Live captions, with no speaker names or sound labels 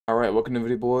Alright, welcome to the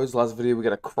video, boys. Last video we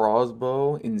got a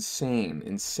crossbow. Insane.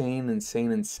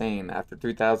 After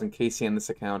 3,000 KC on this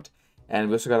account. And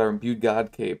we also got our imbued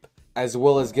god cape. As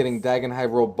well as getting Dagon High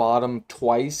Roll bottom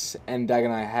twice and Dagon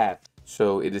High hat.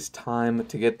 So it is time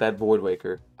to get that Void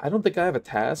Waker. I don't think I have a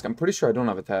task. I'm pretty sure I don't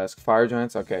have a task. Fire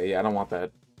Giants? Okay, yeah, I don't want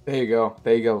that. There you go.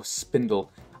 There you go.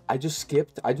 Spindle. I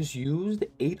just used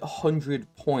 800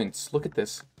 points. Look at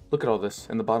this. Look at all this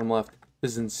in the bottom left.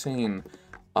 This is insane.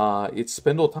 It's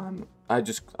spindle time.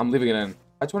 I'm leaving it in.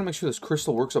 I just want to make sure this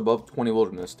crystal works above 20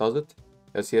 wilderness. Does it?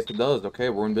 Yes, it does. Okay,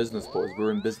 we're in business, boys.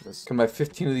 We're in business. Can buy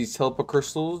 15 of these teleport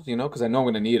crystals, you know, because I know I'm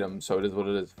going to need them. So it is what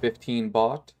it is. 15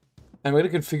 bought. I'm going to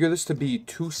configure this to be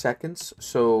 2 seconds.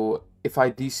 So if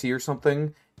I DC or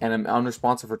something and I'm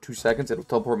unresponsive for 2 seconds, it'll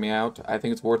teleport me out. I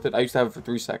think it's worth it. I used to have it for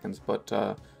 3 seconds, but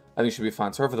I think it should be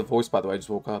fine. Sorry for the voice, by the way. I just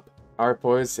woke up. Alright,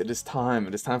 boys, it is time.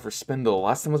 It is time for Spindle.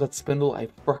 Last time was that Spindle, I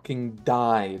fucking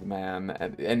died, man.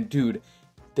 And dude,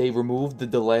 they removed the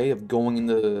delay of going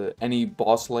into any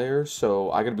boss layer,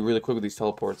 so I gotta be really quick with these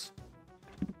teleports.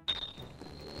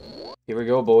 Here we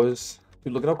go, boys.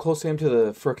 Dude, look at how close I am to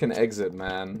the frickin' exit,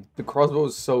 man. The crossbow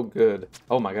is so good.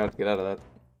 Oh my god, get out of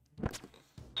that.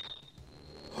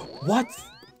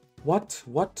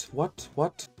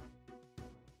 What?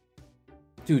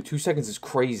 Dude, 2 seconds is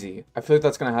crazy. I feel like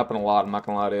that's gonna happen a lot, I'm not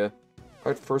gonna lie to you.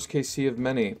 Alright, first KC of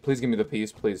many. Please give me the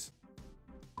piece, please.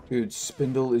 Dude,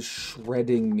 Spindle is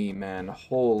shredding me, man.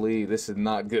 Holy, this is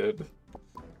not good.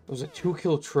 It was a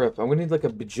 2-kill trip. I'm gonna need like a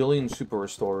bajillion super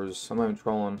restores. I'm not even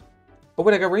trolling. Oh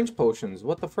wait, I got range potions.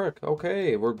 What the frick?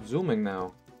 Okay, we're zooming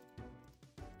now.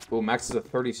 Ooh, max is a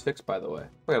 36, by the way.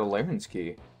 I got a Laren's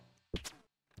key.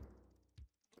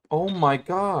 Oh my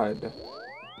god.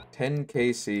 10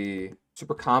 KC.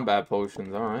 Super combat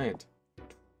potions, alright.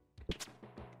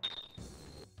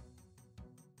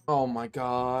 Oh my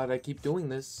god, I keep doing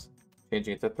this.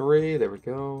 Changing it to 3, there we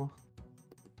go.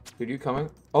 Dude, you coming?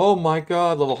 Oh my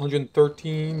god, level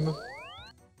 113.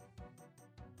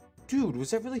 Dude,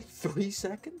 was that really 3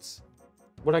 seconds?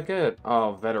 What'd I get?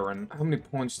 Oh, veteran. How many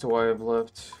points do I have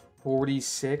left?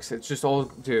 46? It's just all,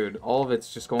 dude, all of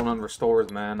it's just going on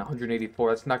restores, man. 184,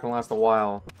 that's not gonna last a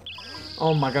while.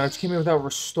 Oh my god, it came in without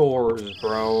restores,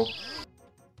 bro.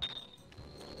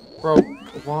 Bro,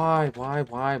 why?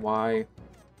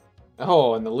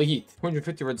 Oh, an elite.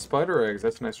 250 red spider eggs,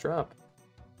 that's a nice drop.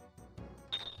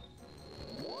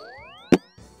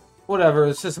 Whatever,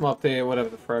 it's system update, whatever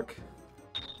the frick.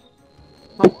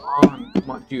 Come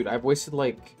on, dude, I've wasted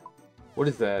like... What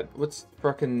is that? What's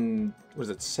fucking... What is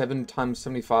it, 7 times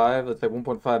 75? That's like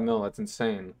 1.5 mil, that's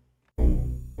insane.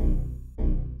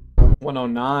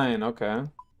 109, okay.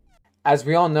 As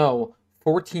we all know,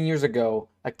 14 years ago,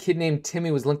 a kid named Timmy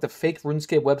was linked to a fake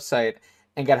RuneScape website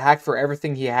and got hacked for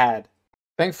everything he had.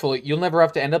 Thankfully, you'll never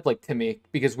have to end up like Timmy,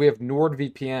 because we have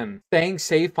NordVPN. Staying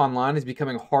safe online is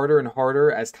becoming harder and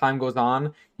harder as time goes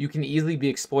on. You can easily be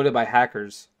exploited by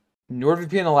hackers.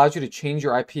 NordVPN allows you to change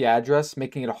your IP address,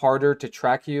 making it harder to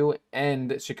track you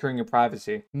and securing your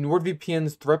privacy.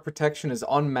 NordVPN's threat protection is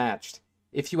unmatched.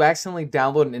 If you accidentally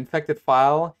download an infected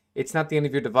file, it's not the end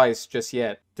of your device just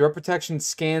yet. Threat protection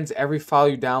scans every file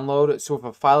you download, so if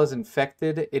a file is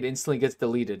infected, it instantly gets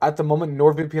deleted. At the moment,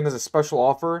 NordVPN has a special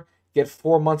offer. Get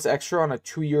 4 months extra on a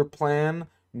 2-year plan.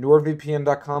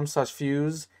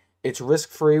 NordVPN.com/fuse. It's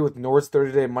risk-free with Nord's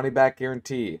 30-day money-back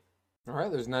guarantee.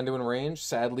 Alright, there's 91 range.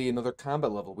 Sadly, another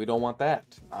combat level. We don't want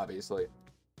that, obviously.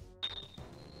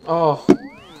 Oh,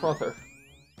 brother.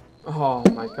 Oh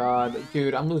my god.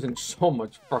 Dude, I'm losing so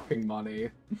much fucking money.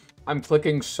 I'm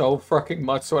clicking so fucking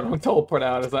much so I don't teleport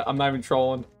out. I'm not even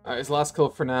trolling. Alright, it's last kill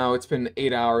for now. It's been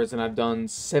 8 hours and I've done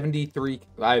 73...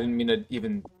 I didn't mean to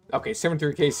even... Okay,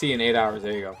 73 KC in 8 hours.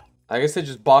 There you go. I guess they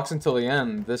just box until the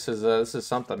end. This is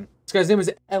something. This guy's name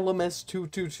is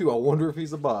LMS222. I wonder if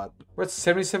he's a bot. We're at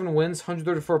 77 wins,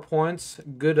 134 points.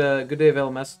 Good day of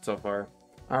LMS so far.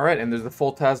 Alright, and there's the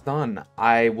full task done.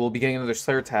 I will be getting another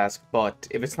Slayer task, but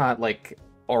if it's not like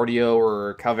Artio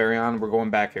or Calvarion, we're going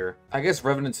back here. I guess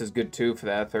Revenants is good too for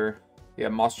the Ether. Yeah,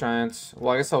 Moss Giants.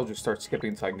 Well, I guess I'll just start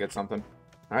skipping so I can get something.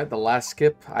 Alright, the last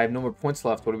skip. I have no more points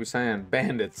left. What are we saying?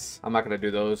 Bandits. I'm not going to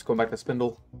do those. Going back to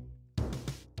Spindle.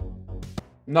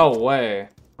 No way.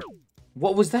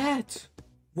 What was that?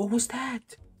 What was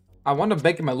that? I wound up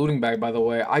making my looting bag, by the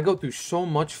way. I go through so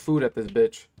much food at this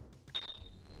bitch.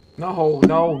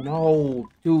 No.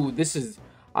 Dude, this is...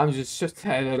 I'm just...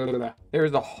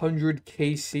 There's 100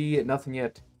 KC, nothing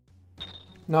yet.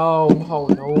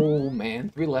 No, man.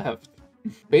 3 left.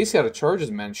 Basically out of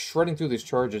charges, man. Shredding through these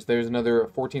charges. There's another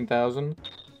 14,000.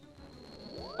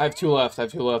 I have 2 left.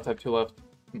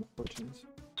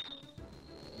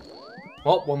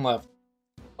 Well, 1 left.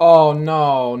 Oh,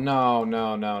 no, no,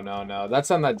 no, no, no, no.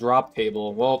 That's on that drop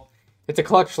table. Well, it's a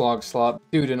collection log slot.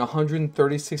 Dude, in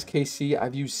 136 KC,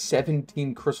 I've used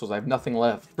 17 crystals. I have nothing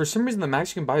left. For some reason, the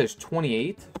max you can buy is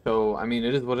 28. So, I mean,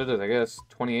 it is what it is, I guess.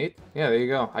 28? Yeah, there you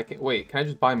go. I can't... Wait, can I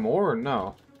just buy more or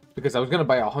no? Because I was going to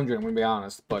buy 100, I'm going to be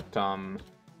honest. But,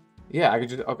 yeah, I could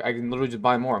just... Okay, I can literally just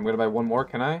buy more. I'm going to buy one more,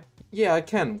 can I? Yeah, I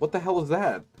can. What the hell is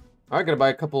that? Alright, gotta buy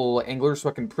a couple anglers so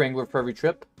I can pre-angler for every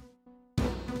trip.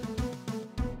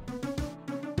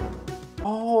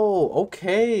 Oh,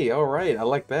 okay. All right. I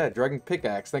like that. Dragon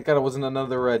pickaxe. Thank God it wasn't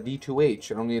another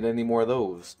D2H. I don't need any more of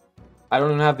those. I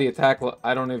don't even have the attack.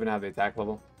 I don't even have the attack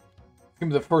level. It's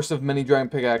gonna be the first of many dragon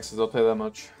pickaxes. I'll tell you that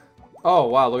much. Oh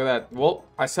wow, look at that. Well,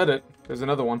 I said it. There's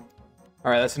another one.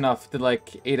 All right, that's enough. Did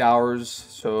like 8 hours,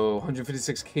 so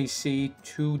 156 KC,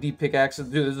 2D pickaxes.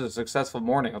 Dude, this is a successful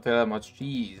morning. I'll tell you that much.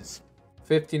 Jeez.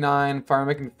 59 fire,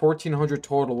 making 1400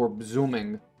 total. We're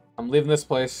zooming. I'm leaving this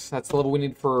place. That's the level we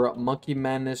need for Monkey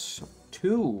Madness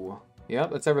 2. Yep,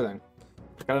 that's everything.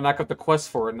 Gotta knock out the quest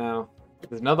for it now.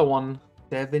 There's another one.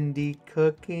 70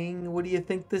 cooking. What do you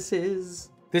think this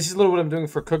is? This is a little what I'm doing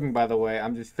for cooking, by the way.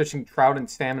 I'm just fishing trout and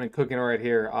salmon and cooking right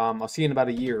here. I'll see you in about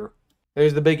a year.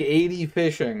 There's the big 80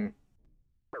 fishing.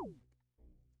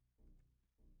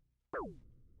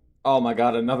 Oh my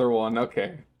god, another one.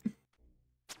 Okay.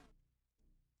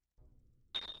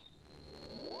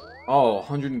 Oh,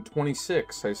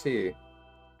 126, I see.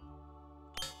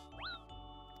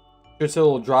 Just a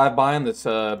little drive-by on this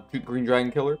green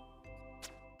dragon killer.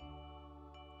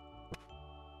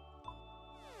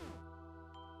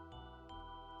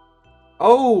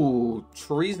 Oh,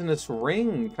 treasonous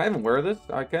ring. Can I even wear this?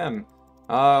 I can.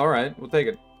 Alright, we'll take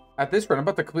it. At this rate, I'm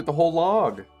about to complete the whole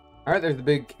log. Alright, there's the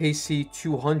big KC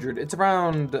 200. It's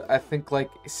around, I think, like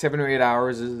 7 or 8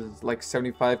 hours is like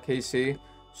 75 KC.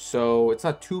 So, it's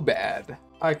not too bad.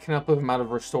 I cannot believe I'm out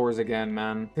of restores again,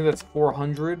 man. I think that's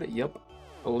 400. Yep.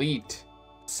 Elite.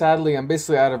 Sadly, I'm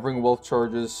basically out of ring wealth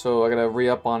charges, so I gotta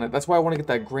re-up on it. That's why I want to get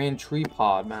that grand tree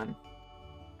pod, man.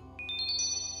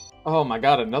 Oh my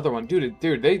god, another one. Dude,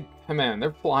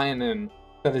 they're flying in.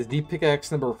 That is D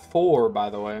pickaxe number 4, by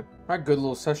the way. Alright, good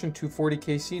little session. 240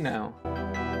 KC now.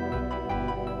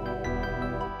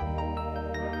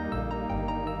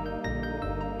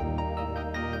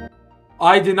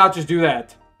 I did not just do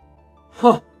that.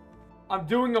 Huh. I'm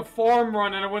doing a farm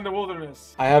run and I win the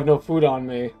wilderness. I have no food on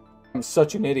me. I'm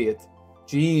such an idiot.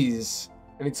 Jeez.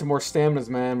 I need some more staminas,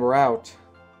 man. We're out.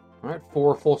 Alright,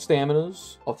 4 full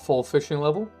staminas. A full fishing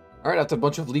level. Alright, after a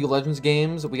bunch of League of Legends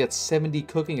games, we got 70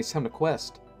 cooking. It's time to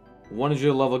quest.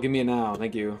 100 level. Give me it now.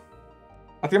 Thank you.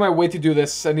 I think I might wait to do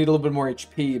this. I need a little bit more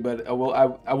HP, but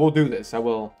I will do this. I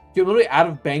will. Dude, I'm literally out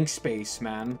of bank space,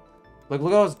 man. Like,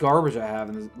 look at all this garbage I have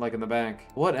in the bank.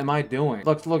 What am I doing?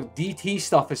 Look, DT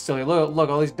stuff is still here. Look,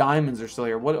 all these diamonds are still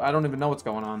here. What? I don't even know what's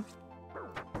going on.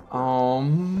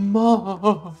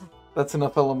 That's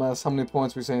enough LMS. How many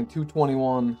points are we saying?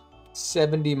 221.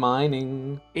 70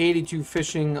 mining. 82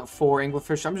 fishing for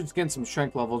anglerfish. I'm just getting some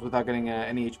strength levels without getting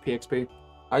any HP XP.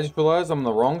 I just realized I'm in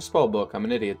the wrong spell book. I'm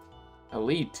an idiot.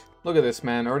 Elite. Look at this,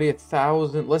 man. Already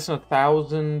 1,000, less than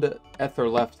 1,000 ether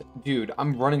left. Dude,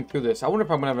 I'm running through this. I wonder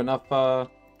if I'm gonna have enough, how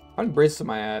many braces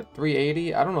am I at?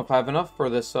 380? I don't know if I have enough for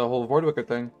this whole Voidwicker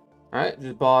thing. Alright,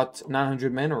 just bought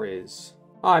 900 mana rays.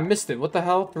 Oh, I missed it. What the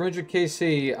hell? 300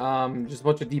 KC, just a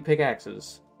bunch of D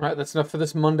pickaxes. Alright, that's enough for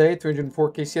this Monday.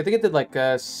 304 KC. I think it did like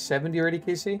 70 or 80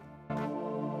 KC.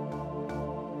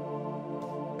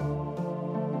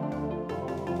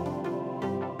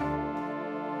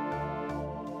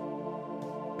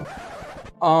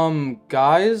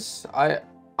 Guys,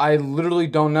 I literally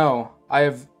don't know.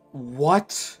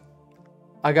 What?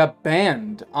 I got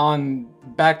banned on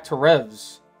Back to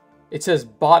Revs. It says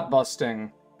bot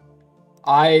busting.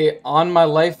 On my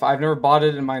life, I've never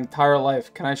botted in my entire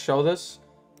life. Can I show this?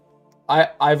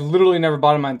 I've literally never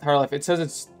bought in my entire life. It says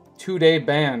it's 2-day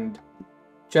banned.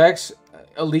 Jack's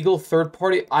illegal third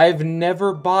party. I've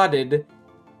never botted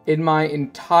in my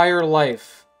entire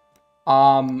life.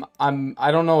 I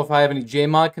don't know if I have any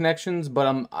JMod connections,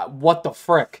 but what the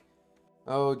frick?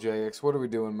 Oh, JX, what are we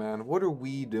doing, man? What are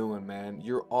we doing, man?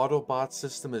 Your Autobot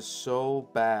system is so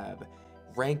bad.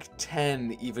 Rank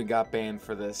 10 even got banned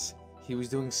for this. He was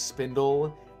doing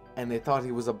Spindle, and they thought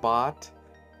he was a bot.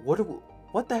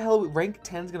 What the hell? Rank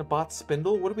 10's gonna bot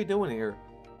Spindle? What are we doing here?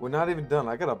 We're not even done.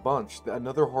 I got a bunch.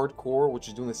 Another hardcore, which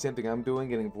is doing the same thing I'm doing,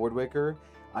 getting Voidwaker.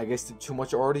 I guess did too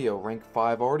much Artio. Rank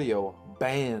 5 Artio.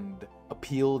 Banned.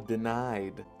 Appeal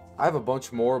denied. I have a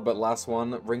bunch more, but last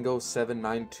one,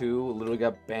 Ringo792, literally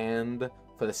got banned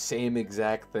for the same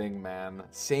exact thing, man.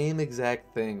 Same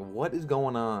exact thing. What is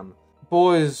going on?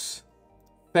 Boys,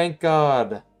 Thank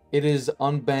God. It is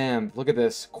unbanned. Look at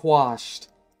this. Quashed.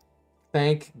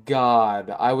 Thank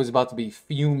God. I was about to be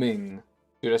fuming.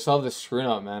 Dude, I still have the screen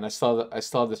up, man. I still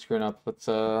have the screen up. Let's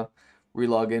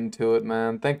relog into it,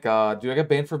 man. Thank God. Dude, I got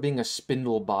banned for being a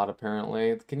spindle bot,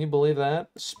 apparently. Can you believe that?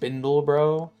 Spindle,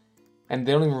 bro. And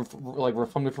they don't even like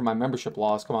refund me for my membership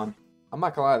loss. Come on. I'm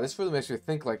not gonna lie, this really makes me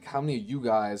think like how many of you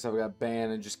guys have got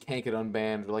banned and just can't get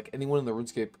unbanned, or like anyone in the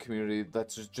RuneScape community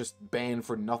that's just banned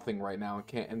for nothing right now and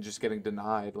can't and just getting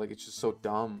denied. Like it's just so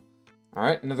dumb.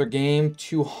 Alright, another game,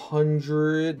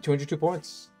 202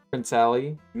 points. Prince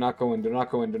Ali. Do not go in, do not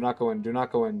go in, do not go in, do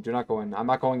not go in, do not go in. I'm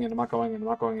not going in, I'm not going in, I'm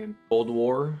not going in. Cold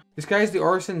War. This guy's the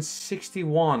Arson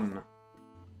 61.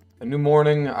 A new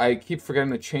morning, I keep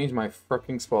forgetting to change my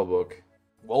freaking spellbook.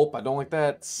 Welp, I don't like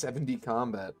that. 70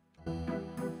 combat.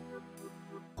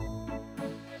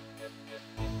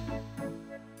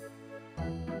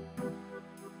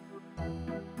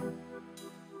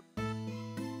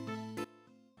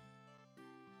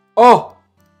 Oh!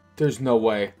 There's no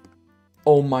way.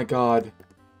 Oh my god.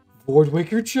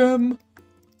 Voidwaker gem?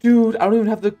 Dude, I don't even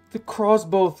have the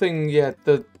crossbow thing yet.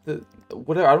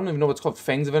 Whatever, I don't even know what's called.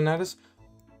 Fangs of Anatus?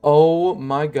 Oh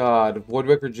my god.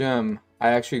 Voidwaker gem. I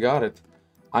actually got it.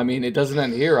 I mean, it doesn't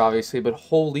end here, obviously, but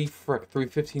holy frick.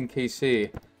 315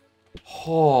 KC.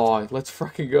 Oh, let's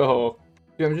freaking go.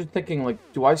 Dude, I'm just thinking, like,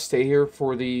 do I stay here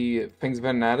for the Fangs of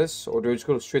Anatus, or do I just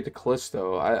go straight to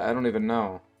Callisto? I don't even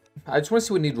know. I just want to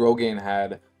see what Need Rogaine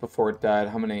had before it died.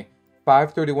 How many?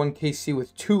 531 KC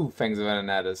with 2 Fangs of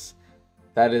Anatus.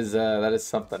 That is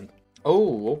something.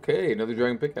 Oh, okay, another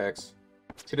Dragon Pickaxe.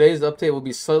 Today's update will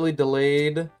be slightly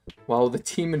delayed while the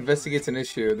team investigates an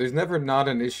issue. There's never not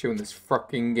an issue in this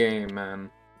fucking game, man.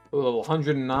 Oh, level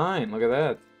 109, look at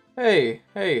that. Hey,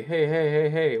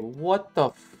 what the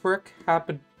frick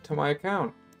happened to my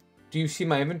account? Do you see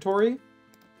my inventory?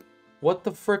 What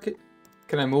the frick?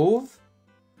 Can I move?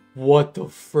 What the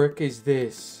frick is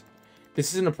this?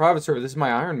 This isn't a private server, this is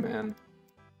my Iron Man.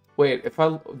 Wait,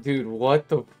 dude, what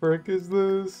the frick is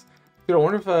this? Dude, I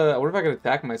wonder if I can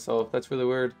attack myself. That's really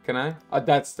weird. Can I?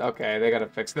 That's, okay, they gotta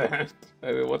fix that.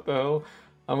 I mean, what the hell?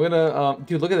 I'm gonna,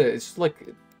 dude, look at it. It's just like,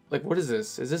 what is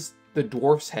this? Is this the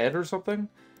dwarf's head or something?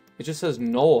 It just says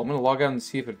null. I'm gonna log out and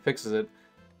see if it fixes it.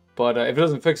 But if it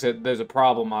doesn't fix it, there's a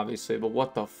problem, obviously. But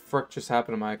what the frick just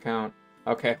happened to my account?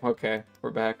 Okay,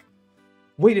 we're back.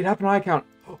 Wait, it happened to my account.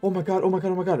 Oh my god, oh my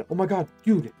god, oh my god, oh my god.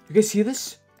 Dude, you guys see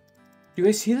this? Do you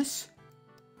guys see this?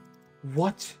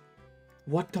 What?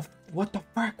 What the frick?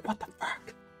 What the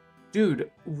frick?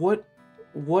 Dude, what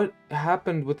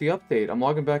happened with the update? I'm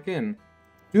logging back in.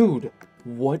 Dude,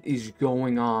 what is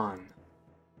going on?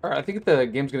 Alright, I think the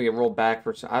game's gonna get rolled back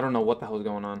for I don't know what the hell is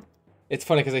going on. It's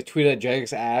funny because I tweeted at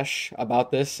Jagex Ash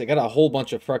about this. I got a whole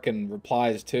bunch of frickin'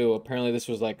 replies too. Apparently this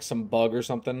was like some bug or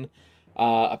something.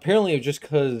 Apparently it was just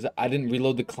because I didn't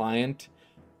reload the client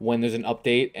when there's an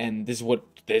update, and this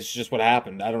is just what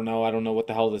happened. I don't know what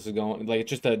the hell this is going. Like, it's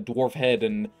just a dwarf head,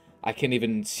 and I can't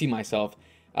even see myself.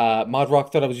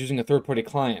 Modrock thought I was using a third-party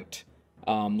client.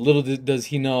 Little does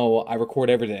he know I record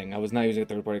everything. I was not using a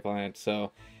third-party client,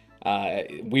 so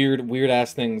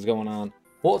weird-ass things going on.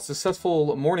 Well, it's a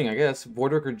successful morning, I guess.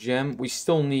 Voidwaker gem. We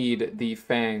still need the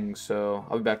fangs, so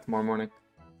I'll be back tomorrow morning.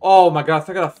 Oh my god,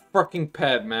 I got a freaking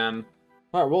pet, man.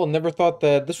 Alright, well, never thought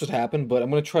that this would happen, but I'm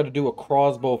going to try to do a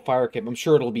crossbow fire cape. I'm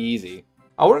sure it'll be easy.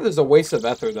 I wonder if there's a waste of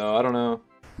ether, though. I don't know.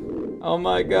 Oh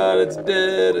my god, it's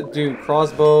dead. Dude,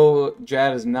 crossbow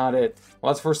Jad is not it.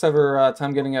 Well, that's first ever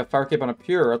time getting a fire cape on a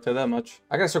pure, I'll tell you that much.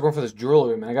 I gotta start going for this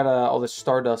jewelry, man. I got all this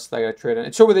stardust that I gotta trade in.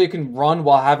 It's over there you can run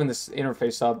while having this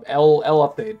interface up. L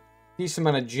update. Decent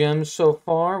amount of gems so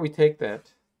far. We take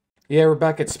that. Yeah, we're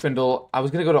back at Spindle. I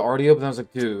was gonna go to Artio, but then I was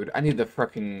like, dude, I need the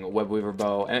freaking Webweaver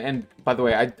bow. And by the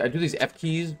way, I do these F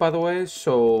keys, by the way,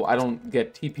 so I don't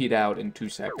get TP'd out in 2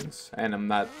 seconds. And I'm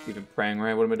not even praying,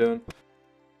 right? What am I doing?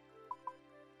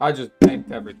 I just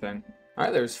banked everything.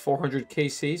 Alright, there's 400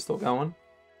 KC, still going.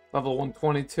 Level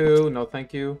 122, no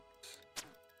thank you.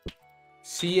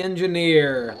 Sea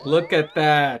Engineer, look at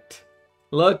that.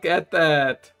 Look at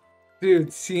that.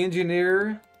 Dude, Sea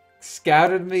Engineer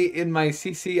scouted me in my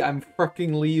CC, I'm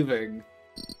fucking leaving.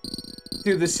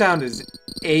 Dude, this sound is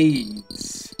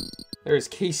AIDS. There's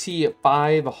KC at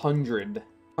 500.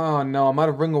 Oh no, I'm out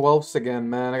of Ring of Elves again,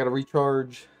 man. I gotta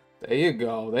recharge. There you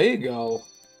go, there you go.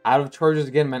 Out of charges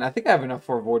again, man. I think I have enough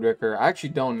for a Voidwaker. I actually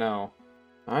don't know.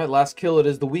 Alright, last kill. It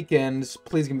is the weekend.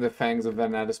 Please give me the Fangs of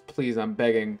Venatus. Please, I'm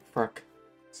begging. Fuck.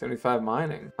 75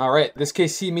 mining. Alright, this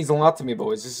KC means a lot to me,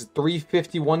 boys. This is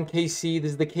 351 KC.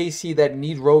 This is the KC that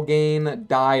Need Rogaine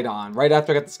died on. Right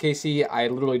after I got this KC, I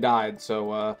literally died.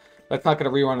 So, let's not get a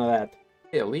rerun of that.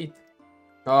 Hey, Elite.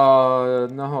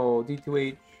 No,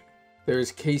 D2H.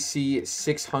 There's KC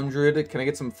 600. Can I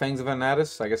get some Fangs of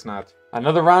Anatus? I guess not.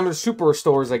 Another round of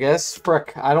superstores, I guess.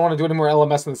 Frick, I don't want to do any more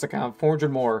LMS in this account.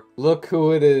 400 more. Look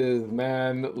who it is,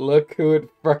 man. Look who it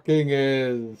fucking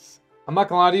is. I'm not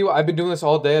gonna lie to you, I've been doing this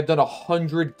all day. I've done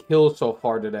 100 kills so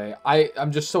far today.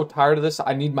 I'm just so tired of this.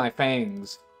 I need my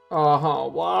fangs.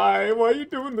 Why? Why are you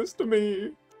doing this to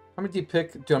me? How many do you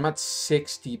pick? Dude, I'm at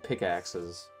 60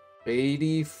 pickaxes.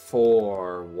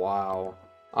 84. Wow.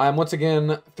 I'm once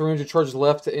again 300 charges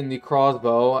left in the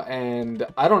crossbow, and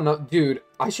I don't know, dude.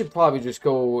 I should probably just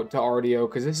go to RDO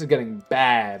because this is getting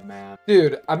bad, man.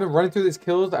 Dude, I've been running through these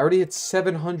kills. I already hit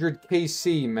 700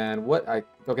 KC, man. What?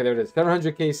 Okay, there it is.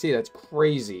 700 KC. That's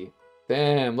crazy.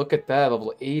 Damn, look at that.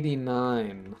 Level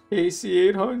 89. KC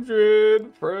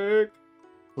 800. Frick.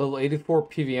 Level 84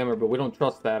 PVMer, but we don't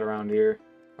trust that around here.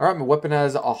 All right, my weapon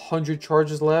has 100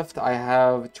 charges left. I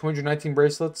have 219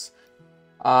 bracelets.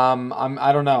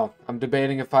 I don't know. I'm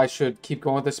debating if I should keep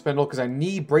going with the spindle because I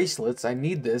need bracelets. I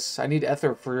need this. I need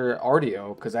ether for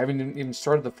RDO because I haven't even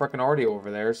started the freaking RDO over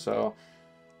there. So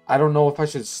I don't know if I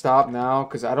should stop now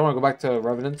because I don't want to go back to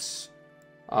Revenants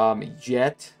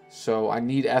yet. So I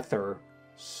need ether.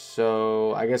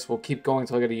 So I guess we'll keep going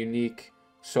until I get a unique.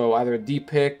 So either a D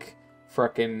pick,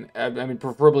 freaking, I mean,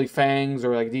 preferably Fangs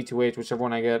or like D2H, whichever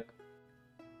one I get.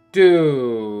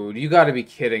 Dude, you gotta be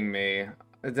kidding me.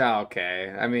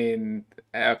 Okay, I mean,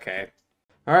 okay.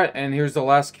 Alright, and here's the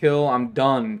last kill. I'm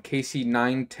done. KC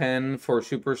 910 for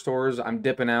Superstores. I'm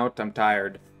dipping out. I'm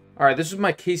tired. Alright, this was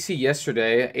my KC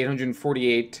yesterday,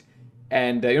 848.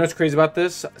 And you know what's crazy about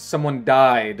this? Someone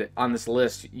died on this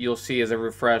list. You'll see as I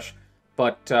refresh.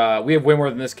 But we have way more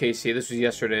than this KC. This was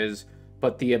yesterday's.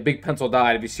 But the big pencil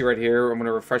died. If you see right here, I'm going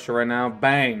to refresh it right now.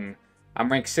 Bang! I'm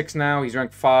rank 6 now. He's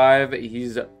rank 5.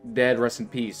 He's dead. Rest in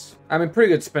peace. I mean,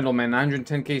 pretty good spindle, man.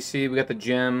 910 KC. We got the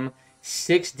gem.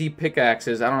 6 deep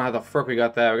pickaxes. I don't know how the frick we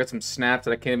got that. We got some snaps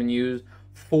that I can't even use.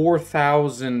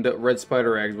 4,000 red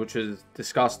spider eggs, which is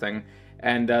disgusting.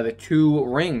 And the 2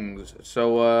 rings.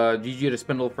 So, GG to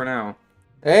spindle for now.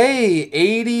 Hey,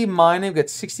 80 mining. We got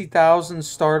 60,000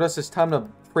 Stardust. It's time to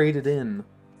trade it in.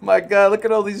 My god, look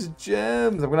at all these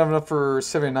gems. I'm going to have enough for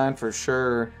 79 for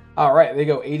sure. Alright, there you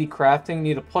go, 80 crafting.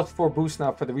 Need a +4 boost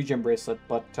now for the regen bracelet,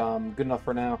 but good enough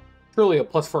for now. Truly, a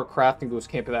 +4 crafting boost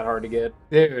can't be that hard to get.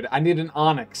 Dude, I need an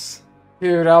onyx.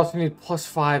 Dude, I also need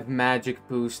 +5 magic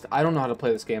boost. I don't know how to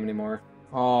play this game anymore.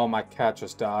 Oh, my cat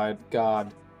just died.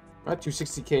 God. Alright,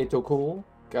 260k to cool.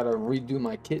 Gotta redo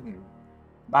my kitten.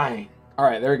 Bang.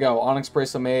 Alright, there we go. Onyx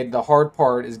bracelet made. The hard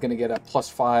part is gonna get a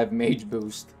 +5 mage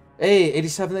boost. Hey,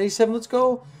 87, 87, let's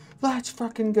go. Let's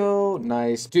fucking go.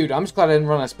 Nice. Dude, I'm just glad I didn't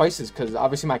run out of spices because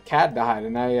obviously my cat died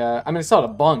and I mean, I still had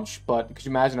a bunch, but could you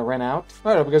imagine I ran out?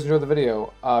 Alright, hope you guys enjoyed the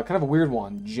video. Kind of a weird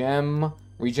one. Gem,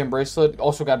 regen bracelet,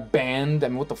 also got banned. I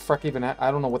mean, what the frick even,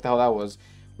 I don't know what the hell that was.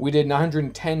 We did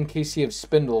 910 KC of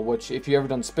spindle, which if you ever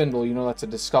done spindle, you know that's a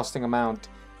disgusting amount.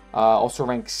 Also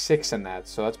rank 6 in that,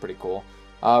 so that's pretty cool.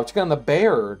 Check out on the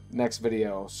bear next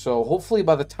video. So hopefully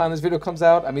by the time this video comes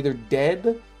out, I'm either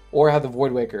dead or have the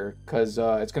Void Waker, because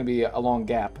it's going to be a long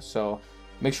gap. So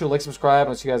make sure to like, subscribe,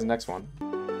 and I'll see you guys in the next one.